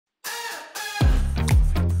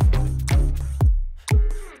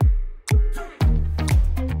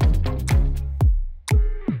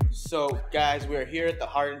So guys, we're here at the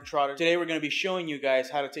Heart and Trotter. Today we're going to be showing you guys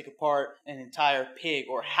how to take apart an entire pig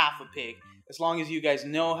or half a pig. As long as you guys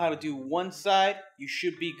know how to do one side, you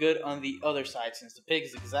should be good on the other side, since the pig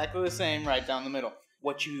is exactly the same right down the middle.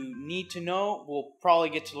 What you need to know, we'll probably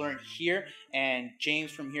get to learn here, and James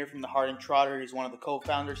from the Heart and Trotter, he's one of the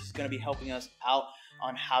co-founders. He's going to be helping us out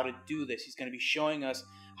on how to do this. He's going to be showing us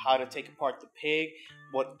how to take apart the pig,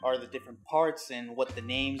 what are the different parts and what the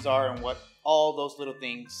names are and what all those little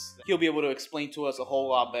things. He'll be able to explain to us a whole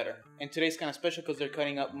lot better. And today's kind of special because they're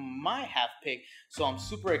cutting up my half pig, so I'm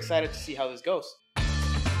super excited to see how this goes.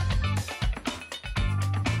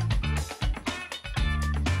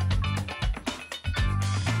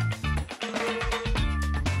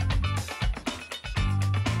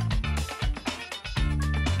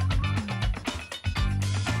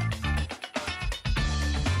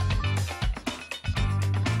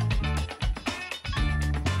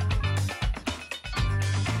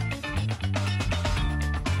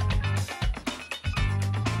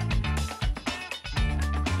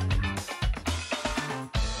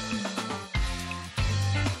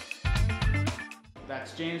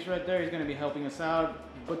 That's James right there. He's going to be helping us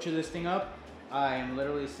out, butcher this thing up. I am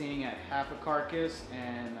literally seeing at half a carcass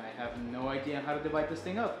and I have no idea how to divide this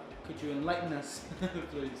thing up. Could you enlighten us,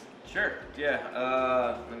 please? Sure,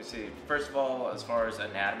 yeah. Let me see. First of all, as far as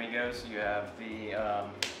anatomy goes, you have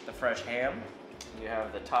the fresh ham. You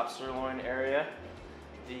have the top sirloin area.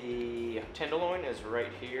 The tenderloin is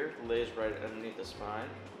right here, lays right underneath the spine.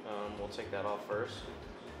 We'll take that off first.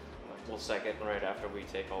 We'll second right after we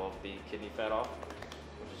take all of the kidney fat off,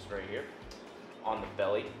 which is right here on the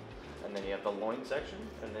belly. And then you have the loin section,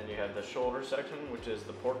 and then you have the shoulder section, which is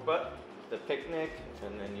the pork butt, the picnic,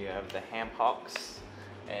 and then you have the ham hocks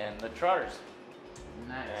and the trotters.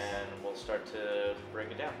 Nice. And we'll start to break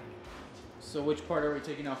it down. So which part are we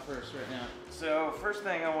taking off first right now? So first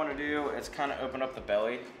thing I want to do is kind of open up the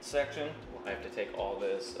belly section. I have to take all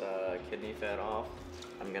this kidney fat off.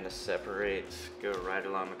 I'm going to separate, go right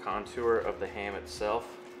along the contour of the ham itself,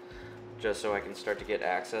 just so I can start to get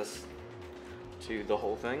access to the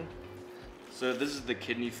whole thing. So this is the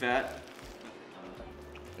kidney fat.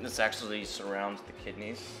 This actually surrounds the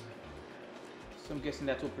kidneys. So I'm guessing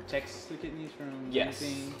that's what protects the kidneys from Yes.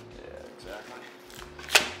 anything? Yeah, exactly.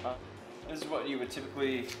 This is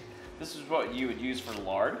what you would use for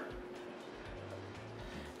lard.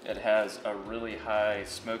 It has a really high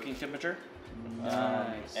smoking temperature.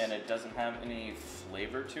 Nice. And it doesn't have any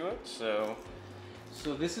flavor to it, so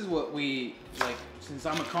this is what we like. Since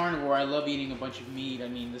I'm a carnivore, I love eating a bunch of meat. I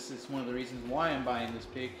mean, this is one of the reasons why I'm buying this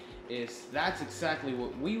pig. Is that's exactly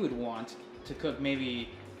what we would want to cook maybe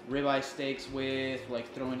ribeye steaks with,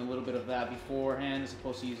 like throwing a little bit of that beforehand, as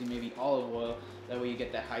opposed to using maybe olive oil. That way you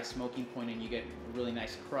get that high smoking point and you get a really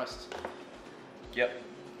nice crust. Yep.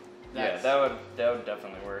 Yeah, that would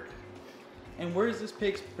definitely work. And where is this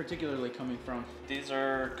pig particularly coming from? These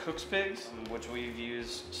are Cook's pigs, which we've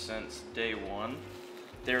used since day one.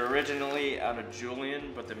 They're originally out of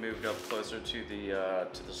Julian, but they moved up closer to the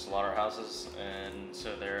slaughterhouses, and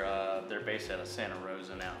so they're based out of Santa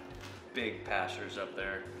Rosa now. Big pastures up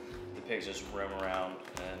there. The pigs just roam around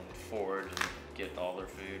and forage and get all their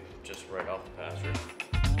food just right off the pasture.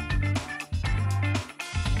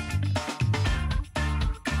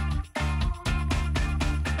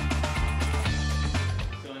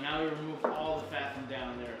 Remove all the fat from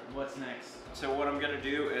down there. What's next? So what I'm going to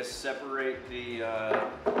do is separate the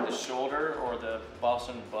shoulder or the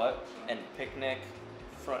Boston butt and picnic,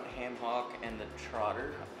 front ham hock, and the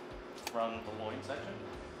trotter from the loin section.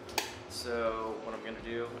 So what I'm going to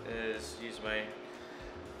do is use my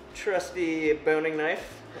trusty boning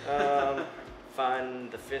knife,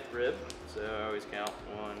 find the 5th rib. So I always count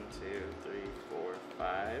 1, 2, 3, 4,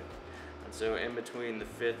 5. And so in between the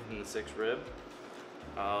 5th and the 6th rib,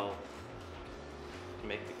 I'll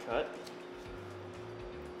make the cut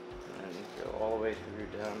and go all the way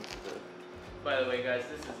through down to the... By the way, guys,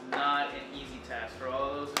 this is not an easy task. For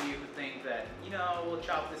all those of you who think that, you know, we'll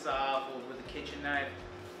chop this off with a kitchen knife,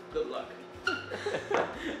 good luck.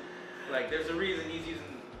 Like, there's a reason he's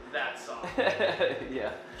using that saw.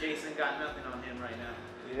 Yeah. Jason got nothing on him right now.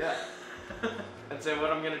 Yeah. And so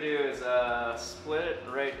what I'm going to do is split it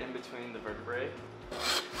right in between the vertebrae.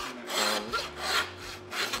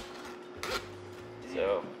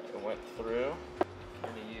 So it went through.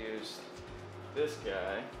 I'm going to use this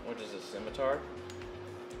guy, which is a scimitar,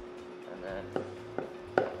 and then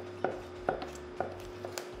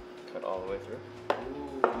cut all the way through.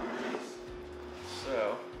 Ooh, nice.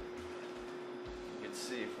 So you can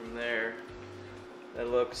see from there, it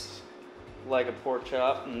looks like a pork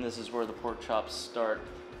chop, and this is where the pork chops start,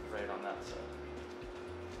 right on that side.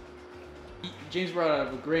 James brought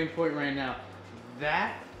up a great point right now.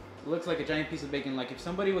 That looks like a giant piece of bacon. Like if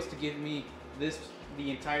somebody was to give me this,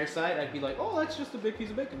 the entire side, I'd be like, oh, that's just a big piece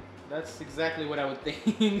of bacon. That's exactly what I would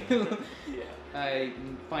think. Yeah.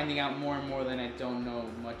 I'm finding out more and more that I don't know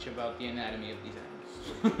much about the anatomy of these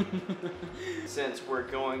animals. Since we're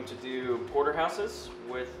going to do porterhouses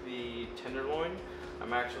with the tenderloin,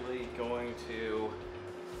 I'm actually going to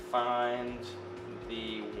find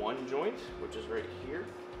the one joint, which is right here.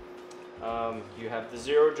 You have the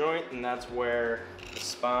zero joint, and that's where the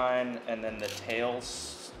spine and then the tail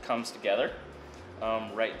comes together,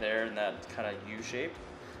 right there in that kind of U shape.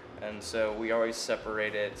 And so we always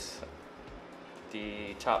separated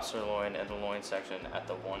the top sirloin and the loin section at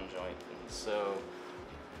the one joint. And so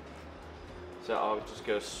I'll just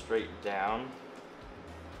go straight down.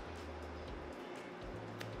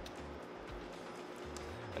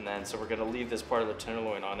 And then, so we're gonna leave this part of the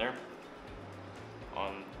tenderloin on there.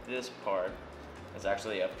 On this part is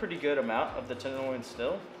actually a pretty good amount of the tenderloin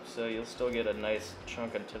still. So you'll still get a nice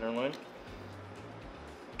chunk of tenderloin.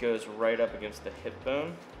 Goes right up against the hip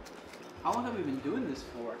bone. How long have we been doing this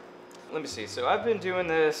for? Let me see, so I've been doing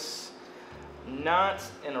this not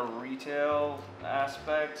in a retail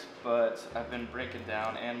aspect, but I've been breaking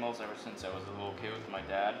down animals ever since I was a little kid with my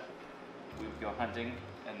dad. We would go hunting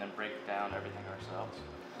and then break down everything ourselves.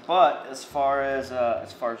 But as far as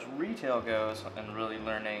retail goes and really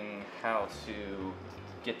learning how to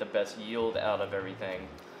get the best yield out of everything,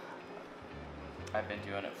 I've been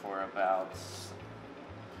doing it for about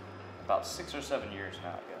 6 or 7 years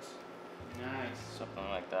now, I guess. Nice. Something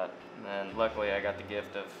like that. And then luckily I got the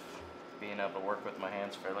gift of being able to work with my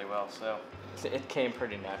hands fairly well, so it came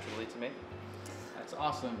pretty naturally to me. That's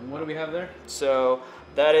awesome. And what do we have there? So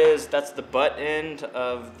that's the butt end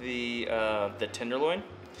of the tenderloin.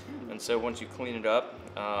 And so once you clean it up,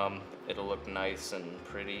 it'll look nice and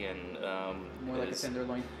pretty and more like a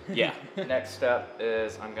tenderloin. Yeah. Next step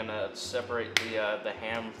is I'm gonna separate the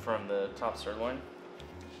ham from the top sirloin.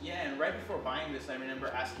 Yeah, and right before buying this, I remember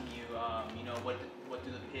asking you, you know, what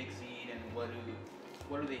do the pigs eat and what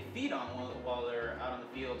do they feed on while they're out on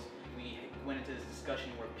the fields? We went into this discussion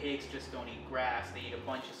where pigs just don't eat grass; they eat a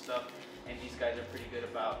bunch of stuff, and these guys are pretty good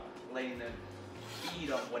about letting them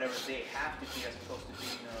feed on whatever they have to feed, as opposed to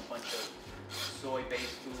feeding them a bunch of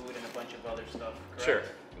soy-based food and a bunch of other stuff. Correct? Sure,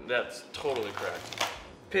 that's totally correct.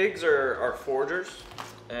 Pigs are foragers,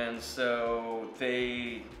 and so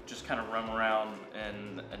they just kind of roam around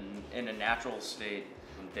in a natural state.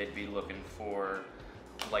 They'd be looking for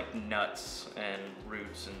like nuts and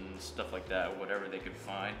roots and stuff like that, whatever they could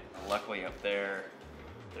find. Luckily up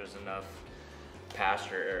there's enough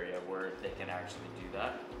pasture area where they can actually do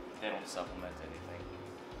that. They don't supplement anything.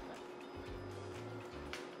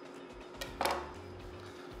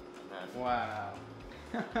 And then Wow.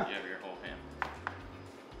 you have your whole ham.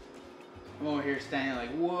 I'm over here standing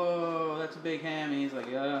like, whoa, that's a big ham. And he's like,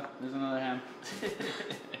 yeah, there's another ham.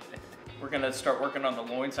 We're gonna start working on the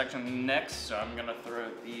loin section next, so I'm gonna throw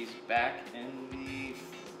these back in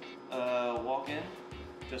the walk-in,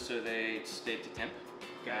 just so they stay to temp.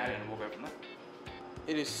 And we'll go from there.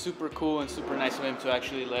 It is super cool and super nice of him to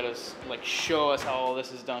actually let us, like, show us how all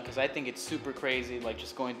this is done, because I think it's super crazy, like,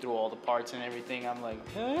 just going through all the parts and everything. I'm like,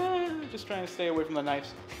 just trying to stay away from the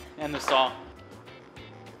knives and the saw.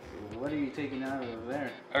 What are you taking out of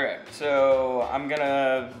there? Okay, so I'm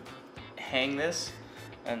gonna hang this.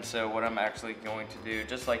 And so what I'm actually going to do,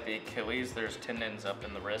 just like the Achilles, there's tendons up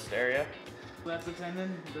in the wrist area. That's a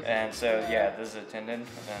tendon? And so, yeah, this is a tendon.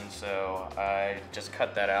 And so I just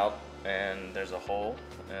cut that out and there's a hole.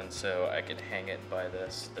 And so I could hang it by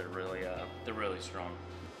this. They're really strong.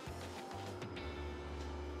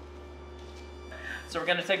 So we're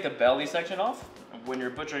gonna take the belly section off. When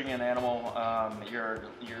you're butchering an animal, you're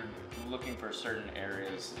looking for certain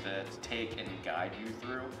areas that take and guide you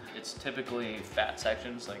through. It's typically fat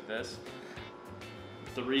sections like this.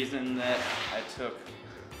 The reason that I took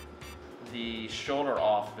the shoulder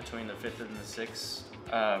off between the 5th and the 6th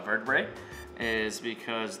vertebrae is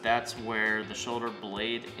because that's where the shoulder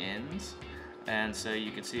blade ends. And so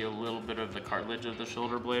you can see a little bit of the cartilage of the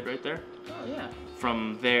shoulder blade right there. Oh, yeah.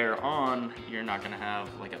 From there on, you're not gonna have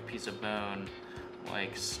like a piece of bone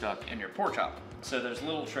like stuck in your pork chop. So there's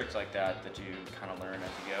little tricks like that you kind of learn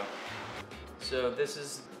as you go. So this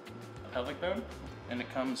is pelvic bone, and it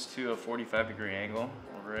comes to a 45-degree angle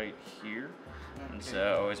right here. Okay. And so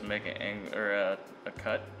I always make a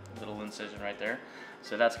cut, little incision right there.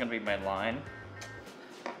 So that's gonna be my line.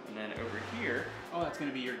 And then over here. Oh, that's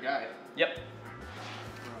gonna be your guide. Yep.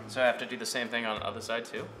 So I have to do the same thing on the other side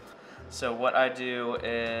too. So what I do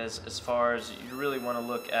is, as far as you really want to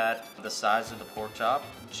look at the size of the pork chop,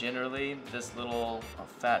 generally this little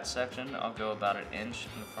fat section, I'll go about 1 inch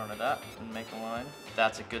in front of that and make a line.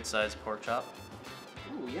 That's a good sized pork chop.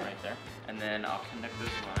 Ooh, yeah. Right there. And then I'll connect those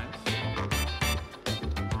lines.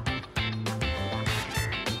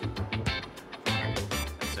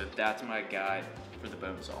 And so that's my guide for the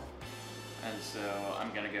bone saw. And so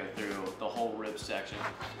I'm gonna go through the whole rib section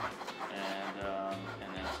and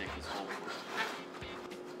then take this whole pork.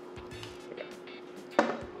 Okay.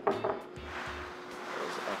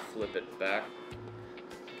 I'll flip it back,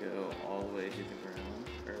 go all the way to the ground,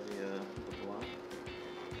 or the block.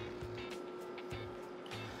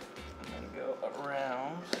 Go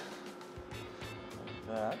around like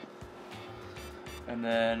that. And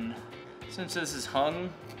then since this is hung,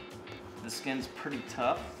 the skin's pretty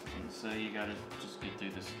tough, and so you gotta just get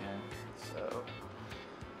through the skin. So,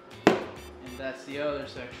 And that's the other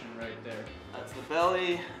section right there. that's the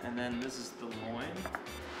belly, and then this is the loin.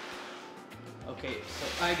 Okay,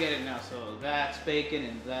 so I get it now. So that's bacon,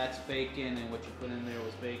 and that's bacon, and what you put in there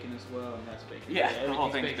was bacon as well, and that's bacon. Yeah, the whole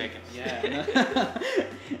thing's bacon. Yeah.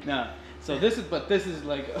 No. So this is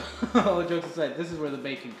like, all jokes aside, this is where the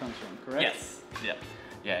bacon comes from, correct? Yes. Yeah.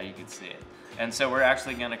 Yeah, you can see it. And so we're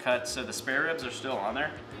actually gonna cut. So the spare ribs are still on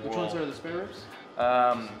there. Which ones are the spare ribs?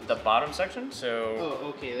 The bottom section. So. Oh,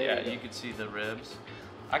 okay. There you can see the ribs.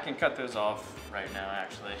 I can cut those off right now,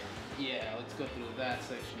 actually. Yeah, let's go through that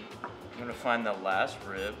section. I'm gonna find the last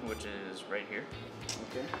rib, which is right here.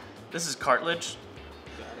 Okay. This is cartilage.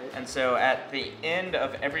 Got it. And so at the end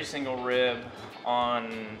of every single rib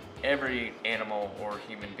on every animal or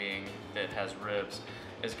human being that has ribs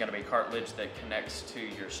is gonna be cartilage that connects to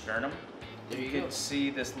your sternum. There you can go. see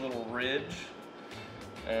this little ridge,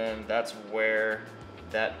 and that's where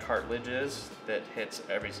that cartilage is that hits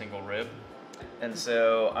every single rib. And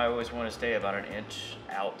so I always want to stay about 1 inch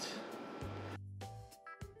out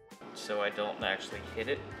so I don't actually hit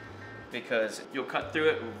it, because you'll cut through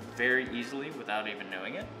it very easily without even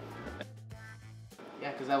knowing it.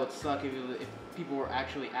 Yeah, because that would suck if people were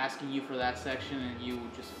actually asking you for that section and you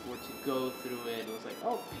just were to go through it. It was like,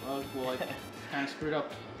 oh, well, I kind of screwed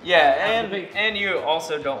up. Yeah, and you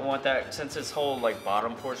also don't want that, since this whole like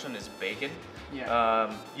bottom portion is bacon.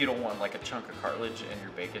 Yeah. You don't want like a chunk of cartilage in your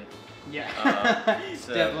bacon. Yeah.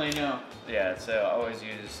 So, Definitely no. Yeah, so I always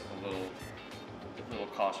use a little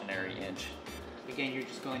cautionary inch. Again, you're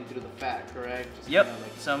just going through the fat, correct? Just Yep. Kind of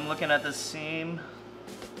like... So I'm looking at the seam,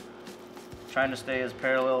 trying to stay as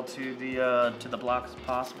parallel to the block as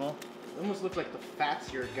possible. It almost looks like the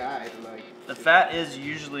fat's your guide, like. The fat is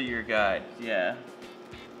usually your guide, yeah.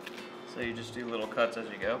 So you just do little cuts as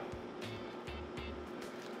you go.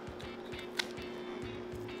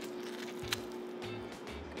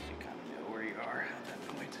 Because you kind of know where you are at that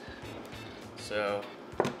point. So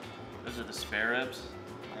those are the spare ribs.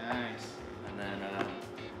 Nice.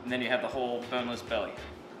 And then you have the whole boneless belly.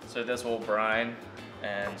 So this will brine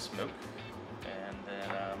and smoke. And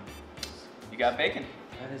then you got bacon.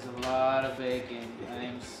 That is a lot of bacon. I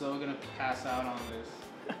am so gonna pass out on this.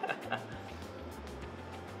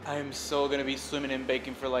 I'm so gonna be swimming in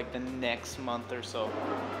bacon for like the next month or so,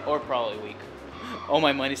 or probably a week. All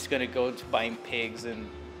my money's gonna go to buying pigs and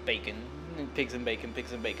bacon, pigs and bacon,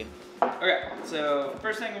 pigs and bacon. Okay, so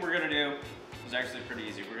first thing we're gonna do is actually pretty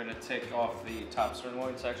easy. We're gonna take off the top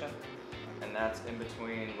sirloin section, and that's in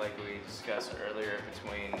between, like we discussed earlier,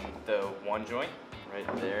 between the one joint right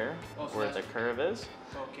there, Oh, so where the curve is.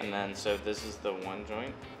 Okay. And then, so this is the one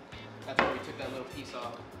joint. That's where we took that little piece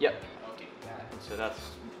off. Yep. Okay, got it. So that's,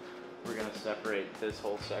 we're gonna separate this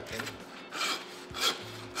whole section.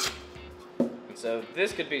 And so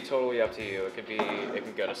this could be totally up to you. It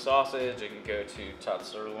can go to sausage, it can go to top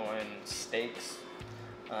sirloin steaks,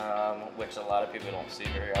 which a lot of people don't see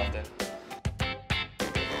very often.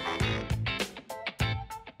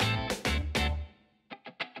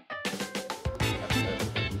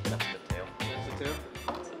 That's the tail. That's the tail?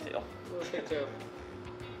 That's the tail. Okay, tail.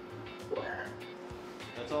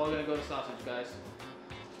 That's all gonna go to sausage, guys.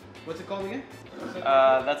 What's it called again?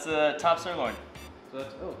 That's the top sirloin. So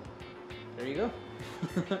that's, oh, there you go.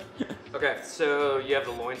 Okay, so you have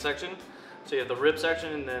the loin section. So you have the rib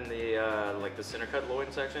section, and then the like the center cut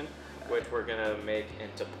loin section, which we're gonna make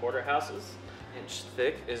into porterhouses. Inch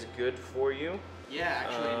thick is good for you. Yeah,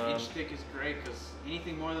 actually, an inch thick is great, because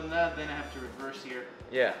anything more than that, then I have to reverse here.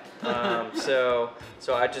 Yeah. So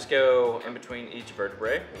I just go in between each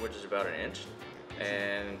vertebrae, which is about 1 inch.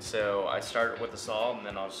 And so I start with the saw, and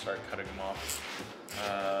then I'll just start cutting them off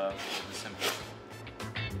with the simple.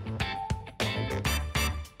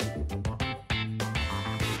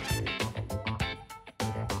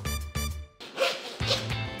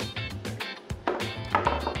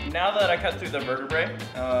 now that I cut through the vertebrae,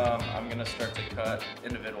 I'm gonna start to cut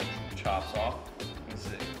individual chops off. Let's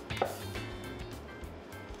see.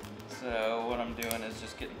 So what I'm doing is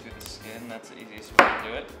just getting through the skin. That's the easiest way to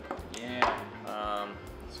do it. Yeah.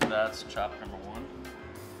 So that's chop number 1.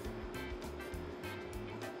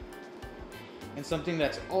 And something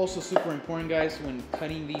that's also super important, guys, when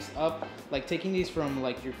cutting these up, like taking these from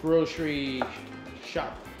like your grocery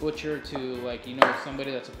shop butcher to like, you know,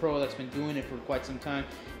 somebody that's a pro that's been doing it for quite some time,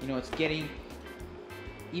 you know, it's getting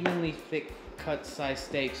evenly thick cut size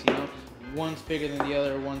steaks, you know, one's bigger than the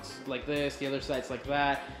other, one's like this, the other side's like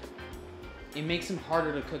that. It makes them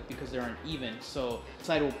harder to cook because they're uneven. So one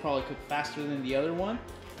side will probably cook faster than the other one,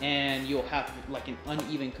 and you'll have like an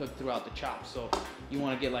uneven cook throughout the chop. So you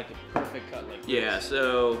want to get like a perfect cut like this. Yeah,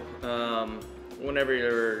 so whenever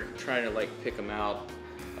you're trying to like pick them out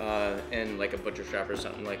in like a butcher shop or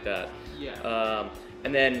something like that. Yeah.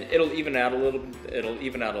 And then it'll even out a little, it'll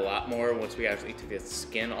even out a lot more once we actually take the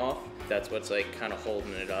skin off. That's what's like kind of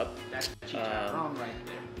holding it up. That's chicharron right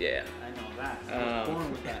there. Yeah. I know that. I was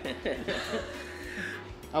born with that.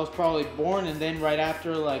 I was probably born, and then right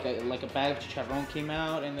after, like a bag of chicharron came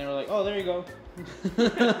out, and they were like, "Oh, there you go."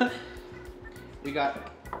 We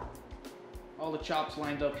got all the chops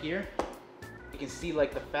lined up here. You can see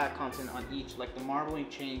like the fat content on each. Like the marbling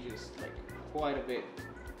changes like quite a bit.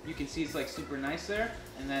 You can see it's like super nice there,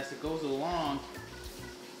 and as it goes along,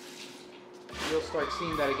 you'll start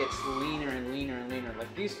seeing that it gets leaner and leaner and leaner.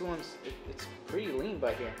 Like these ones, it's pretty lean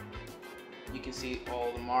by here. You can see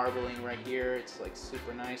all the marbling right here. It's like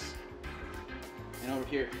super nice. And over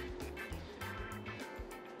here,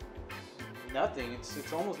 nothing.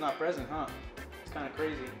 It's almost not present, huh? It's kind of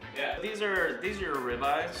crazy. Yeah. These are your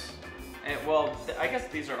ribeyes. And well, I guess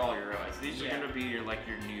these are all your ribeyes. These are gonna be your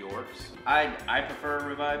New Yorks. I prefer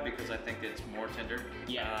a ribeye because I think it's more tender.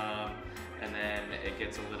 Yeah. And then it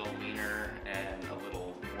gets a little leaner and a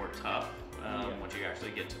little more tough once you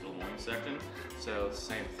actually get to the loin section. So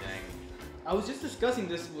same thing. I was just discussing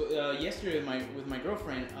this yesterday with my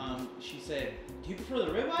girlfriend. She said, "Do you prefer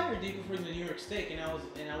the ribeye or do you prefer the New York steak?" And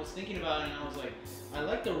I was thinking about it, and I was like, I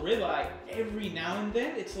like the ribeye every now and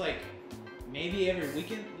then. It's like maybe every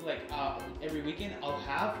weekend, every weekend I'll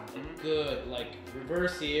have a good like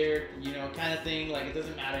reverse seared, you know, kind of thing. Like it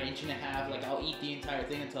doesn't matter, 1.5 inches. Like I'll eat the entire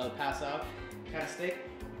thing until I pass out, kind of steak.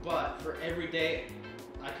 But for every day,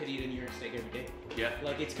 I could eat a New York steak every day. Yeah.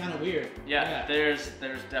 Like it's kind of weird. Yeah. There's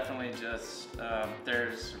definitely just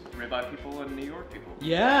there's ribeye people and New York people.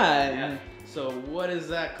 Yeah. So what is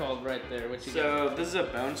that called right there? What you got? This is a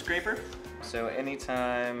bone scraper. So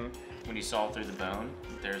anytime when you saw through the bone,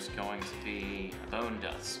 there's going to be bone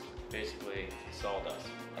dust, basically sawdust.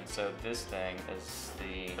 And so this thing is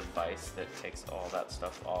the device that takes all that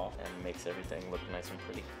stuff off and makes everything look nice and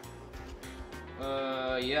pretty.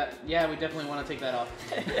 Yeah, we definitely want to take that off.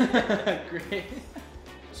 Great.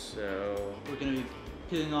 So we're gonna be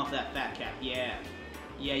peeling off that fat cap. Yeah,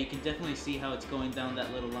 you can definitely see how it's going down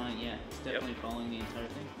that little line. Yeah, it's definitely following the entire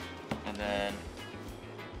thing. And then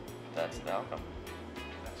that's the outcome.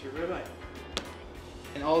 That's your ribeye.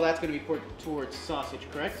 And all that's gonna be poured towards sausage,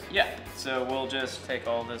 correct? Yeah. So we'll just take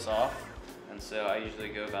all this off. And so I usually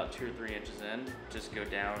go about 2 or 3 inches in, just go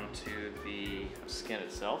down to the skin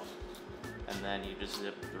itself. And then you just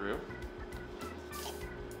zip through.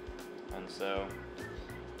 And so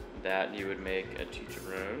that you would make a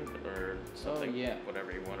chicharron or something,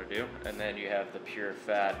 whatever you want to do. And then you have the pure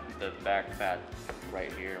fat, the back fat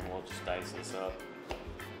right here, and we'll just dice this up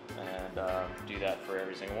and do that for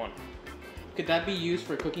every single one. Could that be used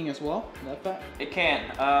for cooking as well, that fat? It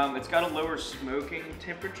can. It's got a lower smoking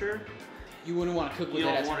temperature. You wouldn't want to cook with it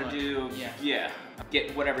as much. You don't want to do,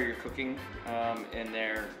 get whatever you're cooking in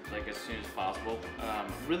there like as soon as possible.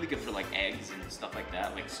 Really good for like eggs and stuff like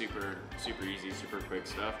that, like super easy, super quick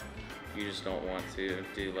stuff. You just don't want to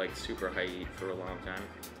do like super high heat for a long time.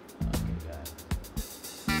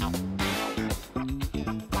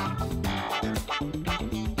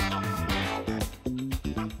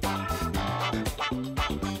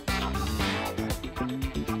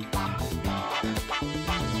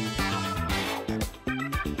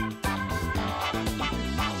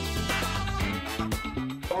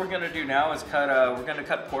 What we're gonna do now is we're gonna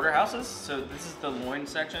cut porterhouses. So this is the loin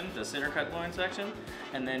section, the center cut loin section,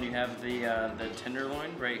 and then you have the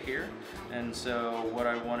tenderloin right here. And so what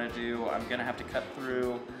I want to do, I'm gonna have to cut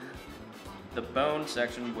through the bone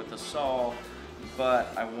section with a saw,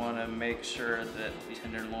 but I want to make sure that the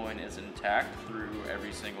tenderloin is intact through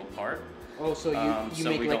every single part. Oh, so you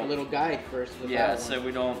make like a little guide first with that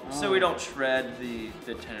one. So we don't shred the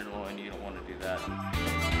tenderloin. You don't want to do that.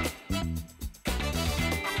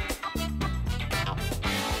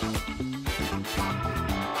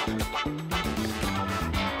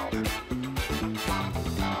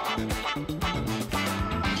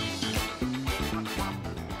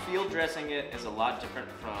 dressing it is a lot different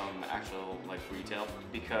from actual like retail,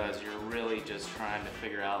 because you're really just trying to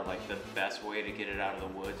figure out like the best way to get it out of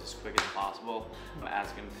the woods as quick as possible. As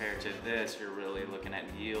compared to this, you're really looking at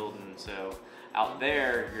yield, and so out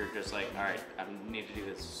there you're just like, all right, I need to do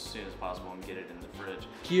this as soon as possible and get it in the fridge.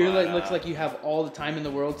 Here, like, looks like you have all the time in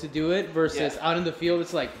the world to do it, versus out in the field,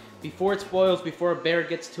 it's like before it spoils, before a bear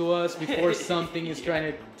gets to us, before something is trying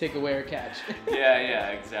to take away our catch. yeah,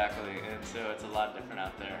 exactly. And so it's a lot different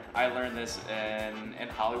out there. I learned this in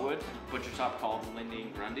Hollywood, butcher shop called Lindy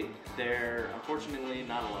and Grundy. They're unfortunately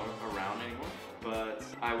not around anymore, but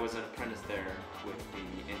I was an apprentice there with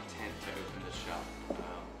the intent to open this shop.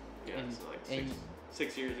 So like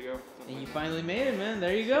 6 years ago. And you finally made it, man.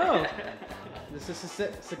 There you go. This is a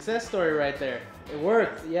success story right there. It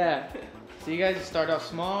worked, yeah. So you guys start off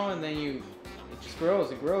small, and then it just grows.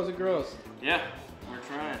 It grows. It grows. Yeah, we're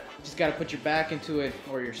trying. Just got to put your back into it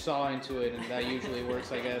or your saw into it, and that usually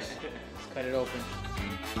works, I guess. Just cut it open.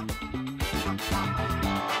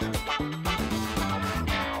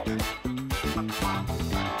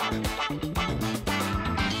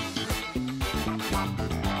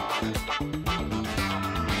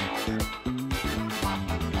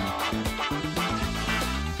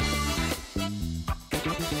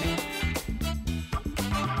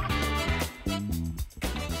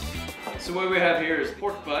 So what we have here is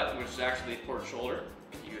pork butt, which is actually pork shoulder.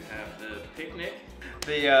 You have the picnic,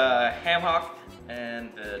 the ham hock,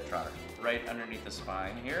 and the trotter. Right underneath the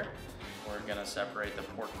spine here, we're gonna separate the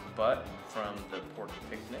pork butt from the pork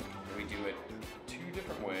picnic. We do it two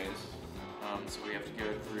different ways. So we have to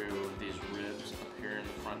go through these ribs up here in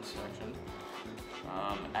the front section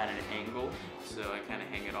at an angle. So I kind of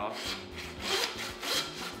hang it off.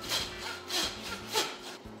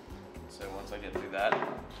 So once I get through that,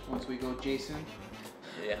 once we go Jason.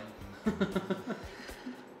 Yeah.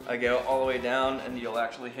 I go all the way down, and you'll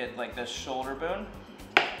actually hit like this shoulder bone.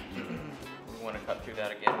 We want to cut through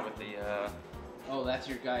that again with the. Oh, that's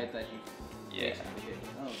your guide that you. Yeah. Hit.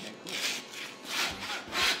 Oh, okay, cool.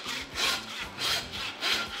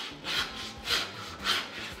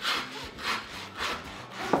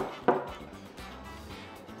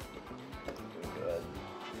 Good.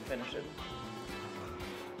 Finish it.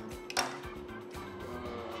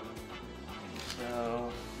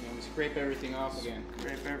 So we scrape everything off again.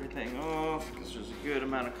 Scrape everything off because there's a good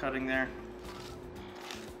amount of cutting there.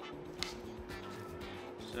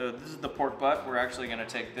 So this is the pork butt. We're actually going to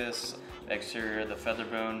take this exterior, the feather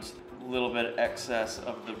bones, a little bit excess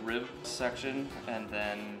of the rib section, and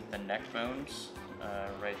then the neck bones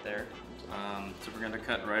right there. So we're going to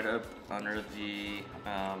cut right up under the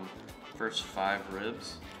first 5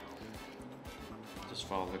 ribs. Just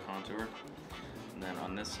follow the contour. And then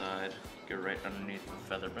on this side, go right underneath the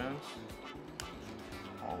feather bones,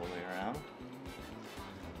 all the way around.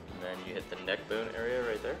 And then you hit the neck bone area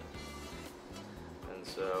right there. And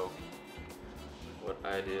so what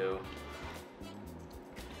I do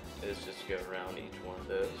is just go around each one of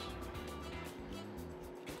those.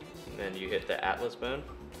 And then you hit the atlas bone,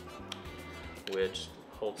 which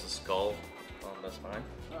holds the skull on the spine.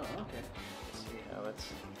 Oh, okay. Let's see how it's...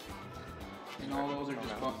 And all those are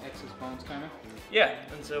just excess bones, kind of? Yeah,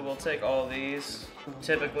 and so we'll take all these,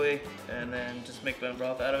 typically, and then just make bone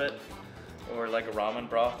broth out of it, or like a ramen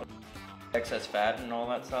broth. Excess fat and all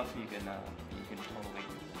that stuff, you can totally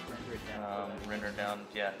render it down.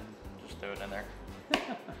 Yeah, just throw it in there.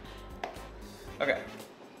 Okay,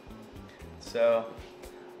 so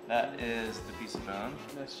that is the piece of bone.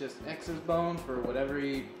 That's just excess bone for whatever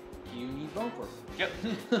you need bone for. Yep.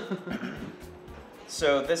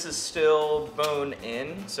 So this is still bone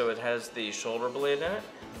in, so it has the shoulder blade in it,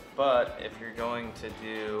 but if you're going to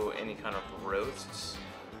do any kind of roasts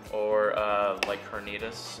or like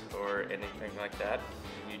carnitas or anything like that,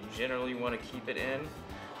 you generally want to keep it in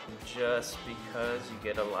just because you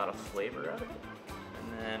get a lot of flavor out of it.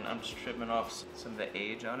 And then I'm just trimming off some of the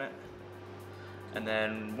age on it. And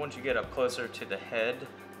then once you get up closer to the head,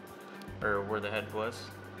 or where the head was,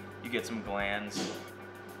 you get some glands.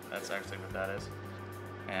 That's actually what that is.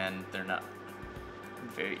 And they're not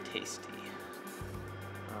very tasty.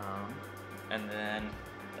 And then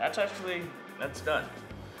that's done.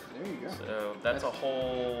 There you go. So that's a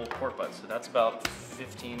whole pork butt. So that's about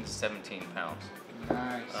 15 to 17 pounds.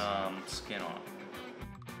 Nice. Skin on.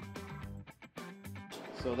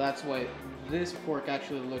 So that's why this pork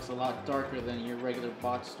actually looks a lot darker than your regular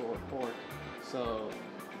box store pork. So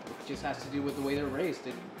it just has to do with the way they're raised.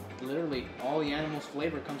 Literally, all the animal's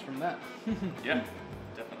flavor comes from that. Yeah.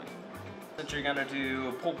 Definitely. Since you're gonna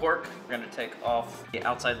do pulled pork, we're gonna take off the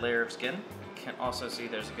outside layer of skin, can also see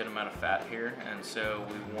there's a good amount of fat here, and so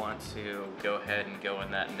we want to go ahead and go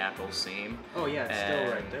in that knuckle seam. Oh yeah, it's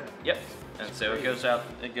still right there. Yep. And so it goes out,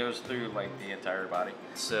 it goes through like the entire body.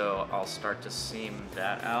 So I'll start to seam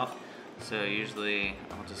that out. So usually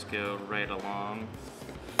I'll just go right along.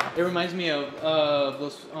 It reminds me of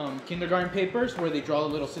those kindergarten papers where they draw the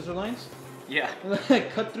little scissor lines. Yeah.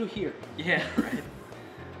 Like cut through here. Yeah, right.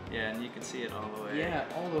 Yeah, and you can see it all the way. Yeah,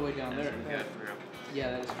 all the way down there. Go through.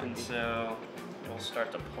 Yeah, that is pretty. And so we'll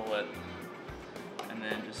start to pull it, and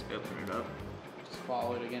then just open it up. Just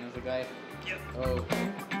follow it again as a guide. Yep. Oh.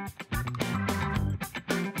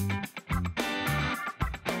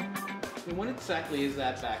 And what exactly is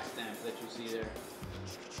that back stamp that you see there?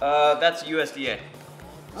 That's USDA.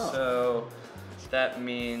 Oh. So that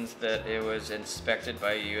means that it was inspected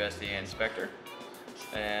by a USDA inspector,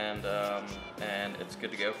 and it's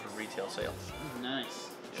good to go for retail sale. Nice.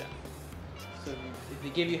 Yeah. So if they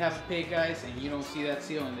give you half a pig, guys, and you don't see that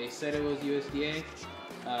seal, and they said it was USDA,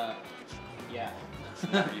 yeah.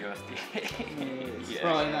 Not USDA. It's Yeah.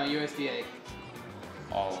 probably not USDA.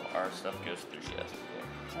 All of our stuff goes through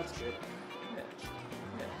USDA. That's good. Yeah.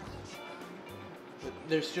 Yeah. But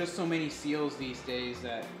there's just so many seals these days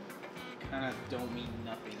that kind of don't mean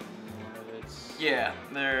nothing anymore. It's Yeah,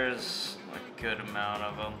 there's a good amount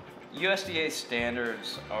of them. USDA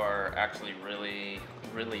standards are actually really,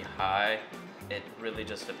 really high. It really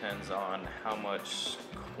just depends on how much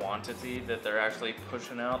quantity that they're actually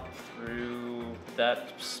pushing out through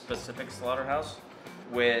that specific slaughterhouse,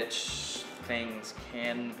 which things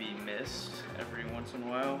can be missed every once in a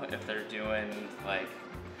while if they're doing like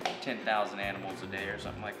 10,000 animals a day or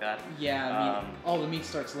something like that. Yeah, I mean, all the meat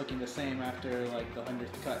starts looking the same after like the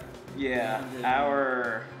 100th cut. Yeah,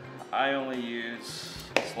 I only use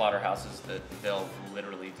slaughterhouses that they'll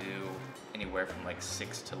literally do anywhere from like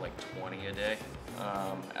 6 to like 20 a day,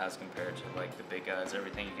 as compared to like the big guys.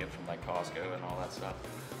 Everything you get from like Costco and all that stuff,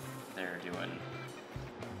 they're doing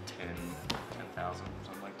 10,000,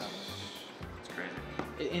 something like that. It's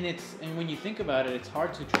crazy. And when you think about it, it's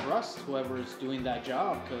hard to trust whoever's doing that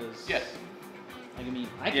job because Yeah. like I mean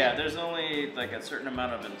Yeah, there's only like a certain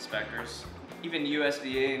amount of inspectors. Even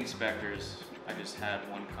USDA inspectors, I just had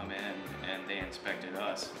one come in and they inspected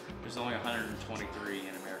us. There's only 123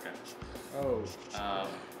 in America. Oh.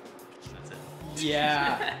 That's it.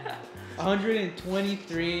 Yeah.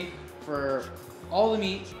 123 for all the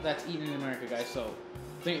meat that's eaten in America, guys. So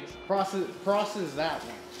process that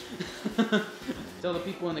one. Tell the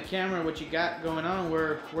people in the camera what you got going on.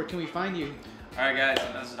 Where can we find you? Alright guys,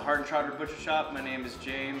 this is the Heart and Trotter Butcher Shop. My name is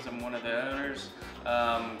James. I'm one of the owners.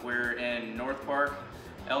 We're in North Park,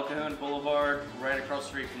 El Cajon Boulevard, right across the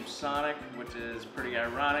street from Sonic, which is pretty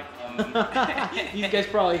ironic. These guys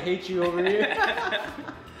probably hate you over here.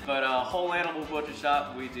 But whole animal butcher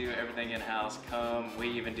shop, we do everything in-house. We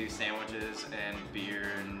even do sandwiches and beer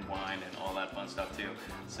and wine and all that fun stuff too.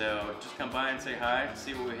 So just come by and say hi,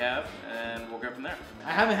 see what we have, and we'll go from there.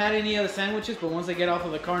 I haven't had any other sandwiches, but once I get off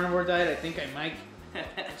of the carnivore diet, I think I might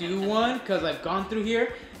do one because I've gone through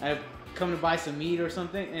here. I've come to buy some meat or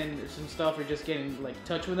something and some stuff or just getting like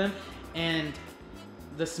touch with them, and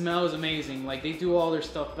the smell is amazing. Like they do all their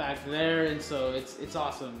stuff back there, and so it's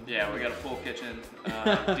awesome. Yeah, we got a full kitchen.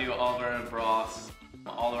 Do all of our own broths,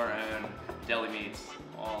 all of our own deli meats,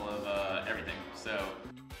 all of everything. So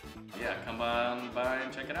yeah, come by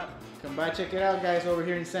and check it out. Come by, check it out, guys, over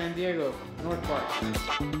here in San Diego, North Park.